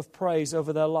of praise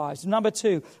over their lives. Number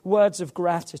 2, words of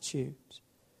gratitude.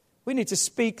 We need to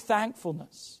speak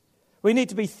thankfulness. We need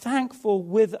to be thankful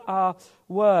with our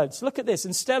words. Look at this.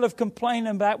 Instead of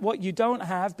complaining about what you don't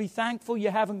have, be thankful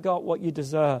you haven't got what you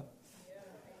deserve.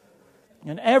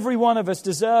 And every one of us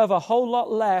deserve a whole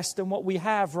lot less than what we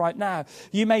have right now.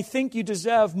 You may think you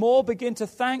deserve more. Begin to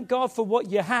thank God for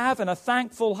what you have, and a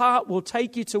thankful heart will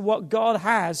take you to what God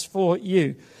has for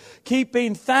you. Keep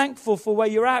being thankful for where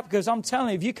you're at, because I'm telling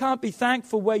you, if you can't be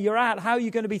thankful where you're at, how are you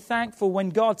going to be thankful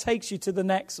when God takes you to the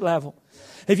next level?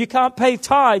 If you can't pay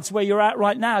tithes where you're at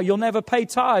right now, you'll never pay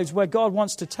tithes where God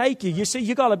wants to take you. You see,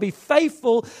 you've got to be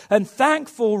faithful and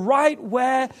thankful right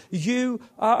where you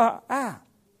are at.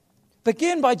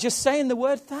 Begin by just saying the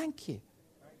word thank you.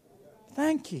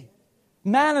 Thank you.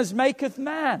 Manners maketh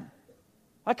man.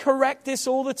 I correct this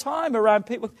all the time around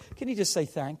people. Can you just say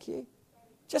thank you?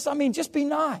 Just be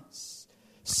nice.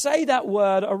 Say that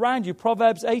word around you.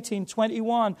 Proverbs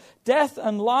 18:21. Death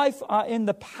and life are in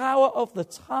the power of the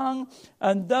tongue,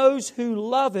 and those who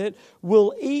love it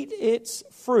will eat its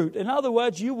fruit. In other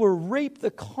words, you will reap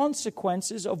the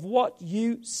consequences of what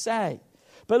you say.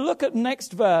 But look at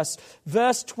next verse.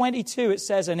 Verse 22, it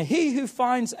says, and he who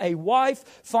finds a wife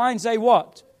finds a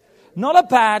what? Not a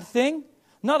bad thing.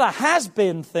 Not a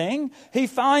has-been thing. He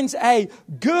finds a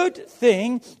good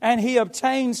thing, and he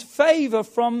obtains favor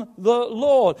from the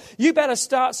Lord. You better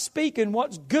start speaking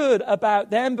what's good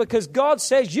about them, because God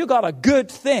says you got a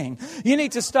good thing. You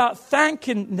need to start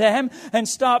thanking them and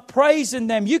start praising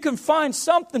them. You can find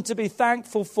something to be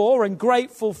thankful for and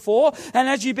grateful for. And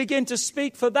as you begin to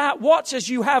speak for that, watch as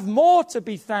you have more to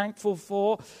be thankful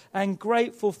for and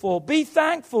grateful for. Be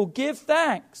thankful. Give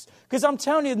thanks. Because I'm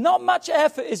telling you, not much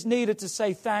effort is needed to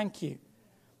say thank you.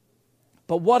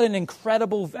 But what an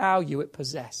incredible value it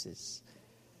possesses.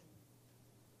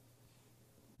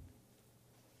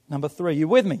 Number 3, you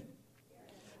with me?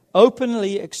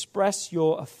 Openly express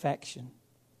your affection.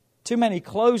 Too many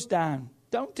close down.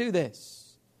 Don't do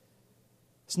this.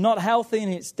 It's not healthy,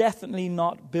 and it's definitely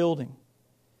not building.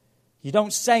 You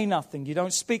don't say nothing. You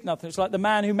don't speak nothing. It's like the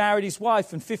man who married his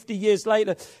wife, and 50 years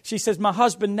later, she says, my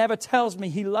husband never tells me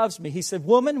he loves me. He said,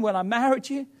 woman, when I married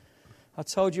you, I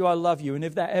told you I love you. And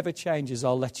if that ever changes,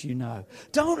 I'll let you know.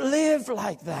 Don't live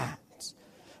like that.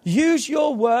 Use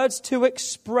your words to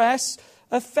express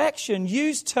affection.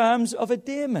 Use terms of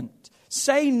endearment.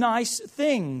 Say nice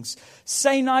things.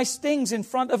 Say nice things in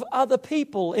front of other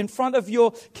people, in front of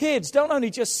your kids. Don't only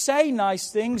just say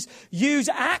nice things, use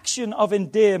action of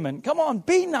endearment. Come on,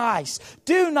 be nice.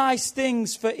 Do nice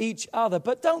things for each other,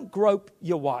 but don't grope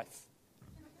your wife.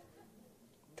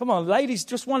 Come on, ladies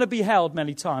just want to be held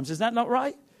many times. Is that not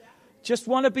right? Just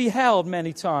want to be held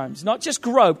many times, not just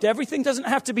groped. Everything doesn't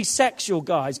have to be sexual,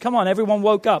 guys. Come on, everyone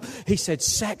woke up. He said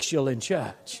sexual in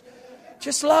church.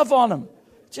 Just love on them.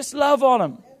 Just love on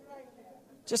them.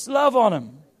 Just love on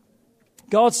them.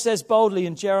 God says boldly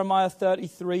in Jeremiah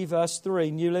 33, verse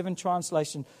 3, New Living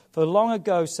Translation, "For long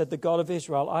ago, said the God of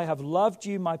Israel, I have loved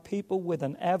you, my people, with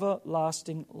an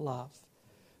everlasting love."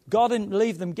 God didn't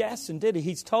leave them guessing, did he?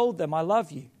 He's told them, I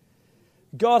love you.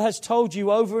 God has told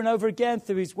you over and over again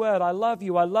through his word, I love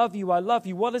you, I love you, I love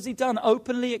you. What has he done?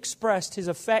 Openly expressed his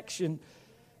affection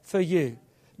for you.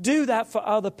 Do that for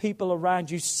other people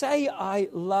around you. Say, I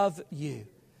love you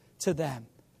to them.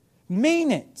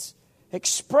 Mean it.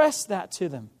 Express that to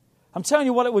them. I'm telling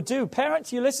you what it will do.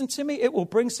 Parents, you listen to me, it will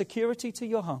bring security to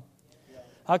your home.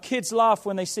 Our kids laugh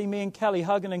when they see me and Kelly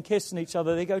hugging and kissing each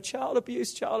other. They go, child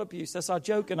abuse, child abuse. That's our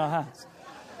joke in our house.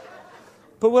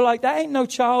 But we're like, that ain't no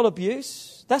child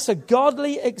abuse. That's a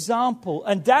godly example.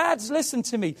 And dads, listen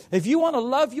to me. If you want to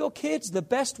love your kids, the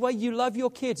best way you love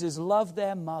your kids is love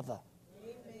their mother.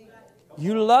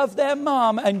 You love their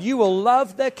mom and you will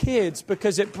love their kids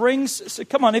because it brings... So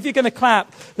come on, if you're going to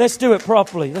clap, let's do it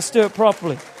properly. Let's do it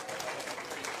properly.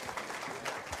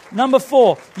 Number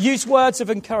 4, use words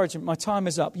of encouragement. My time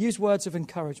is up. Use words of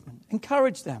encouragement.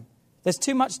 Encourage them. There's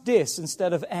too much dis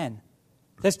instead of en.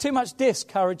 There's too much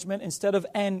discouragement instead of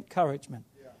encouragement.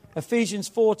 Ephesians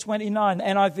 4:29,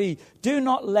 NIV. Do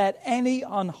not let any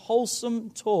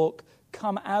unwholesome talk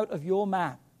come out of your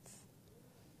mouth.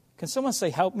 Can someone say,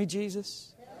 help me,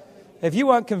 Jesus? If you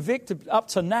weren't convicted up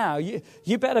to now,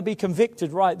 you better be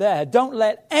convicted right there. Don't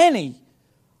let any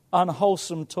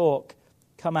unwholesome talk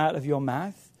come out of your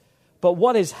mouth, but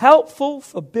what is helpful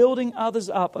for building others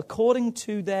up according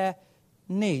to their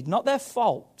need. Not their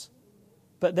fault,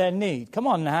 but their need. Come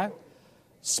on now.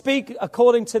 Speak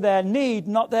according to their need,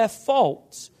 not their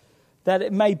fault, that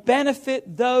it may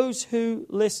benefit those who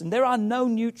listen. There are no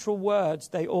neutral words.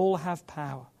 They all have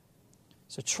power.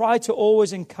 So try to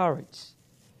always encourage.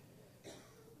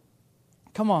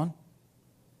 Come on.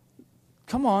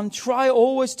 Come on. Try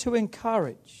always to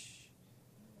encourage.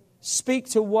 Speak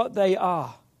to what they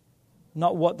are,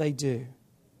 not what they do.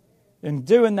 And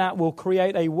doing that will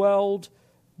create a world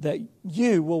that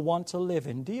you will want to live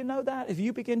in. Do you know that? If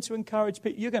you begin to encourage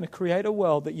people, you're going to create a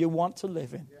world that you want to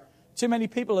live in. Too many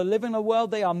people are living a world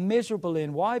they are miserable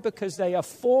in. Why? Because they are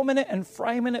forming it and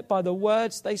framing it by the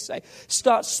words they say.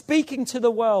 Start speaking to the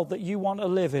world that you want to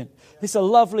live in. It's a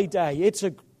lovely day. It's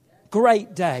a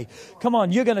great day. Come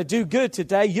on, you're going to do good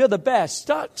today. You're the best.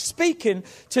 Start speaking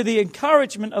to the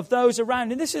encouragement of those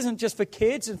around. And this isn't just for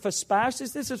kids and for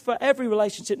spouses. This is for every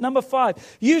relationship. Number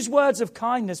 5, use words of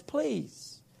kindness,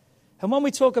 please. And when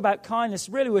we talk about kindness,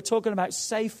 really we're talking about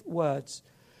safe words.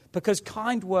 Because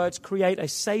kind words create a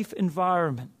safe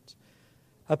environment.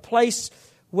 A place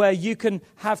where you can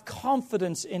have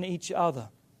confidence in each other.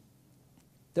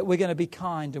 That we're going to be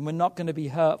kind and we're not going to be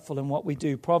hurtful in what we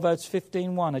do. Proverbs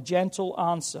 15:1, a gentle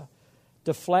answer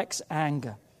deflects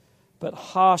anger, but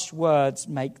harsh words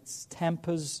make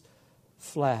tempers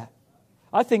flare.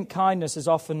 I think kindness is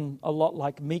often a lot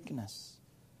like meekness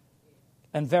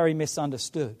and very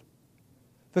misunderstood.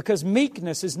 Because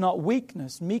meekness is not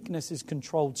weakness. Meekness is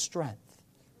controlled strength.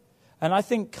 And I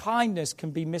think kindness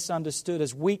can be misunderstood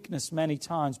as weakness many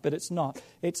times, but it's not.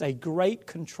 It's a great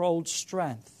controlled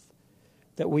strength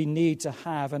that we need to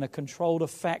have and a controlled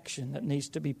affection that needs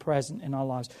to be present in our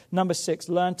lives. Number 6,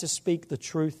 learn to speak the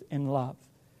truth in love.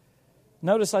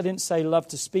 Notice I didn't say love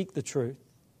to speak the truth.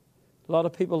 A lot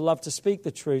of people love to speak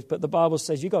the truth, but the Bible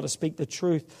says you've got to speak the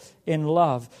truth in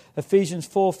love. Ephesians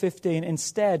 4:15,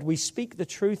 instead we speak the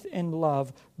truth in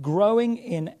love, growing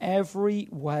in every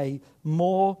way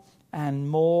more and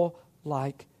more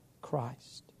like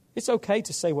Christ. It's okay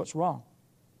to say what's wrong.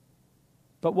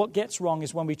 But what gets wrong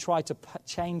is when we try to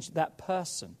change that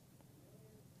person.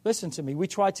 Listen to me. We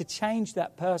try to change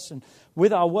that person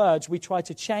with our words. We try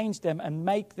to change them and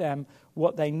make them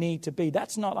what they need to be.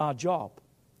 That's not our job.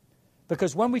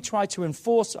 Because when we try to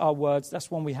enforce our words, that's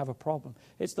when we have a problem.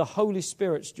 It's the Holy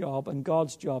Spirit's job and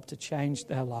God's job to change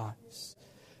their lives.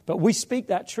 But we speak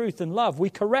that truth in love. We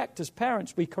correct as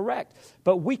parents, we correct.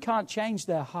 But we can't change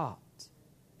their heart.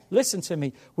 listen to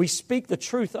me, we speak the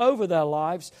truth over their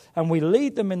lives and we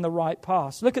lead them in the right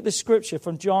path. Look at the scripture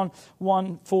from John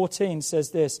 1:14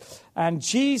 says this. And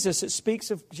Jesus, it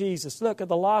speaks of Jesus. Look at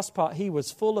the last part. He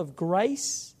was full of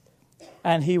grace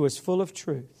and he was full of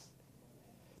truth.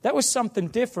 That was something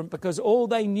different because all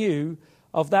they knew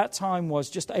of that time was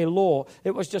just a law.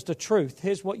 It was just a truth.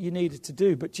 Here's what you needed to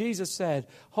do. But Jesus said,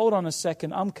 hold on a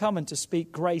second. I'm coming to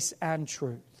speak grace and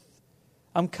truth.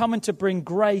 I'm coming to bring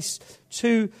grace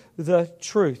to the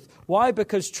truth. Why?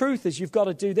 Because truth is you've got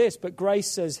to do this, but grace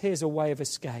says here's a way of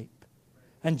escape.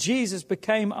 And Jesus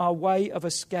became our way of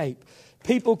escape.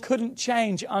 People couldn't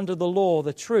change under the law,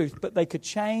 the truth, but they could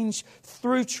change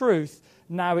through truth,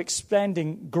 now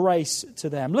extending grace to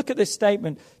them. Look at this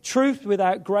statement. Truth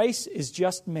without grace is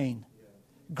just mean.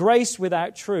 Grace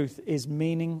without truth is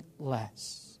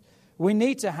meaningless. We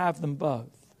need to have them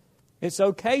both. It's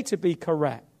okay to be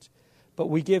correct, but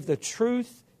we give the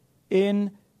truth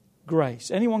in grace.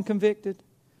 Anyone convicted?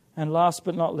 And last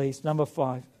but not least, number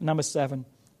 7,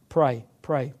 pray,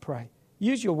 pray, pray.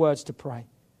 Use your words to pray.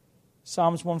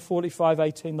 Psalms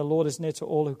 145:18, the Lord is near to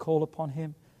all who call upon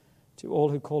him, to all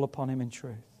who call upon him in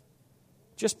truth.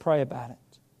 Just pray about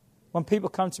it. When people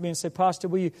come to me and say, Pastor,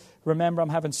 will you remember I'm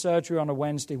having surgery on a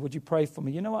Wednesday? Would you pray for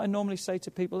me? You know what I normally say to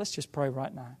people? Let's just pray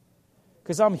right now.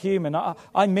 Because I'm human.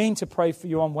 I mean to pray for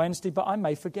you on Wednesday, but I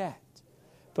may forget.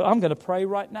 But I'm going to pray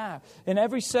right now. In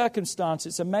every circumstance,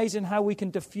 it's amazing how we can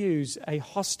diffuse a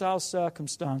hostile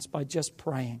circumstance by just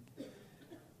praying.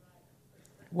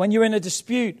 When you're in a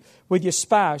dispute with your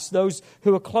spouse, those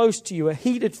who are close to you, a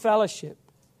heated fellowship,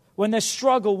 when there's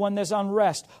struggle, when there's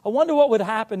unrest, I wonder what would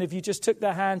happen if you just took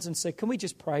their hands and said, can we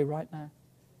just pray right now?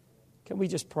 Can we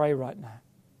just pray right now?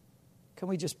 Can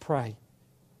we just pray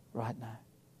right now?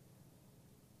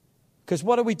 Because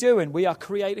what are we doing? We are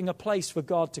creating a place for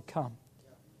God to come.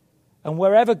 And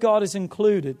wherever God is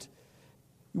included,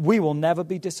 we will never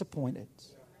be disappointed.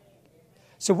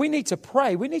 So we need to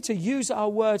pray. We need to use our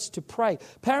words to pray.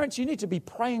 Parents, you need to be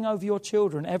praying over your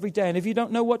children every day. And if you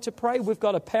don't know what to pray, we've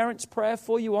got a parent's prayer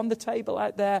for you on the table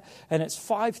out there. And it's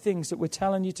 5 things that we're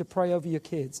telling you to pray over your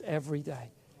kids every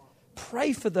day.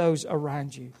 Pray for those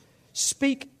around you.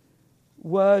 Speak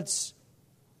words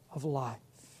of life.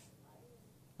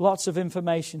 Lots of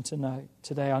information to know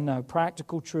today, I know.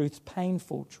 Practical truths,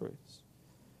 painful truths.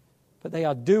 But they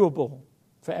are doable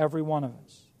for every one of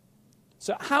us.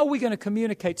 So how are we going to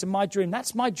communicate to my dream?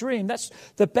 That's my dream. That's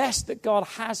the best that God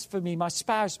has for me, my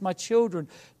spouse, my children,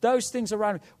 those things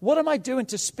around me. What am I doing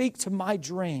to speak to my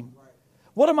dream?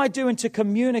 What am I doing to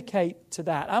communicate to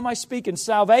that? Am I speaking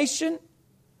salvation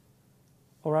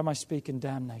or am I speaking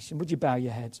damnation? Would you bow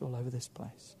your heads all over this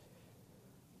place?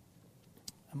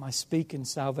 Am I speaking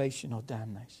salvation or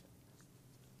damnation?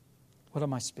 What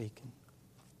am I speaking?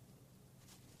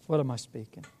 What am I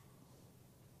speaking?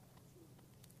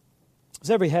 As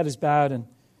every head is bowed and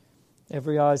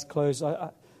every eye is closed,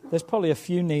 there's probably a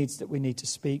few needs that we need to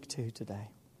speak to today.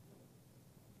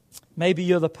 Maybe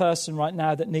you're the person right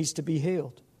now that needs to be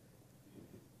healed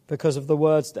because of the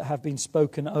words that have been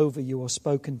spoken over you or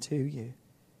spoken to you.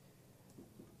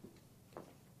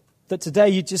 That today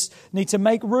you just need to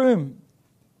make room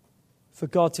for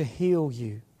God to heal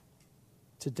you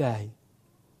today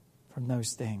from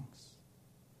those things.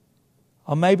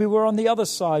 Or maybe we're on the other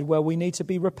side where we need to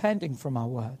be repenting from our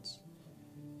words.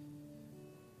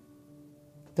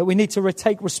 That we need to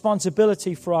take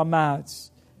responsibility for our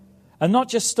mouths. And not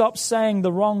just stop saying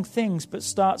the wrong things, but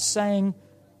start saying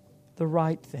the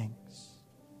right things.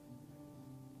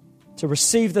 To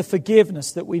receive the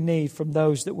forgiveness that we need from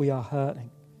those that we are hurting.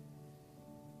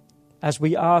 As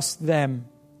we ask them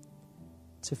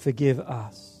to forgive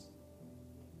us.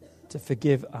 To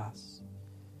forgive us.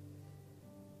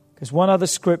 There's one other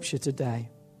scripture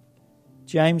today.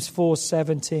 James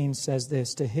 4:17 says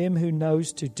this, to him who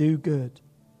knows to do good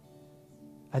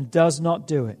and does not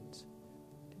do it,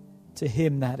 to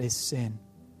him that is sin.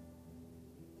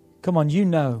 Come on, you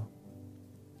know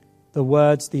the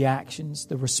words, the actions,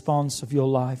 the response of your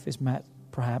life is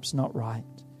perhaps not right.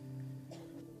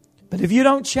 But if you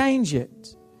don't change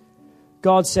it,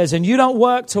 God says, and you don't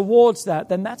work towards that,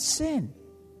 then that's sin.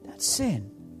 That's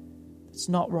sin. It's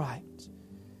not right.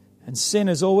 And sin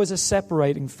is always a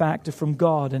separating factor from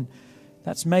God. And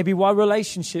that's maybe why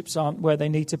relationships aren't where they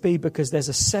need to be, because there's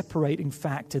a separating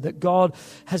factor that God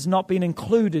has not been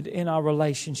included in our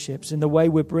relationships, in the way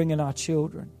we're bringing our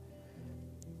children.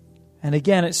 And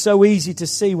again, it's so easy to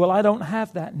see, well, I don't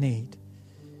have that need.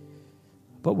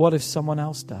 But what if someone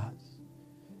else does?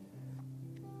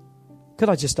 Could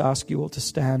I just ask you all to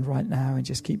stand right now and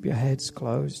just keep your heads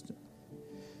closed?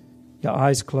 Your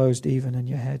eyes closed even and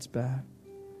your heads bowed.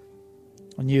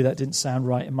 I knew that didn't sound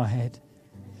right in my head.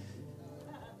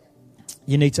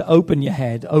 You need to open your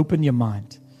head, open your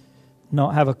mind,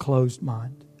 not have a closed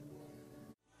mind.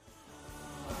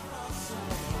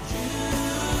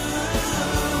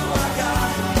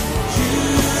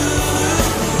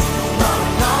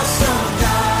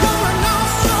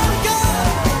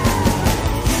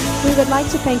 We would like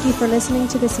to thank you for listening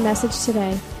to this message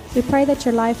today. We pray that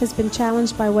your life has been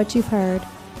challenged by what you've heard,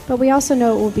 but we also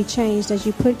know it will be changed as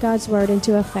you put God's Word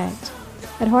into effect.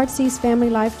 At Heartsease Family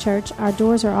Life Church, our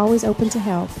doors are always open to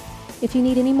help. If you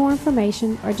need any more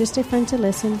information or just a friend to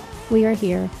listen, we are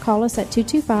here. Call us at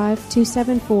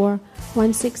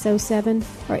 225-274-1607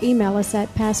 or email us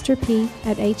at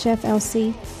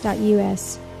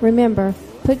pastorp@hflc.us. Remember,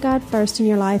 put God first in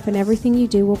your life and everything you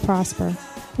do will prosper.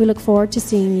 We look forward to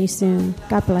seeing you soon.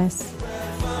 God bless.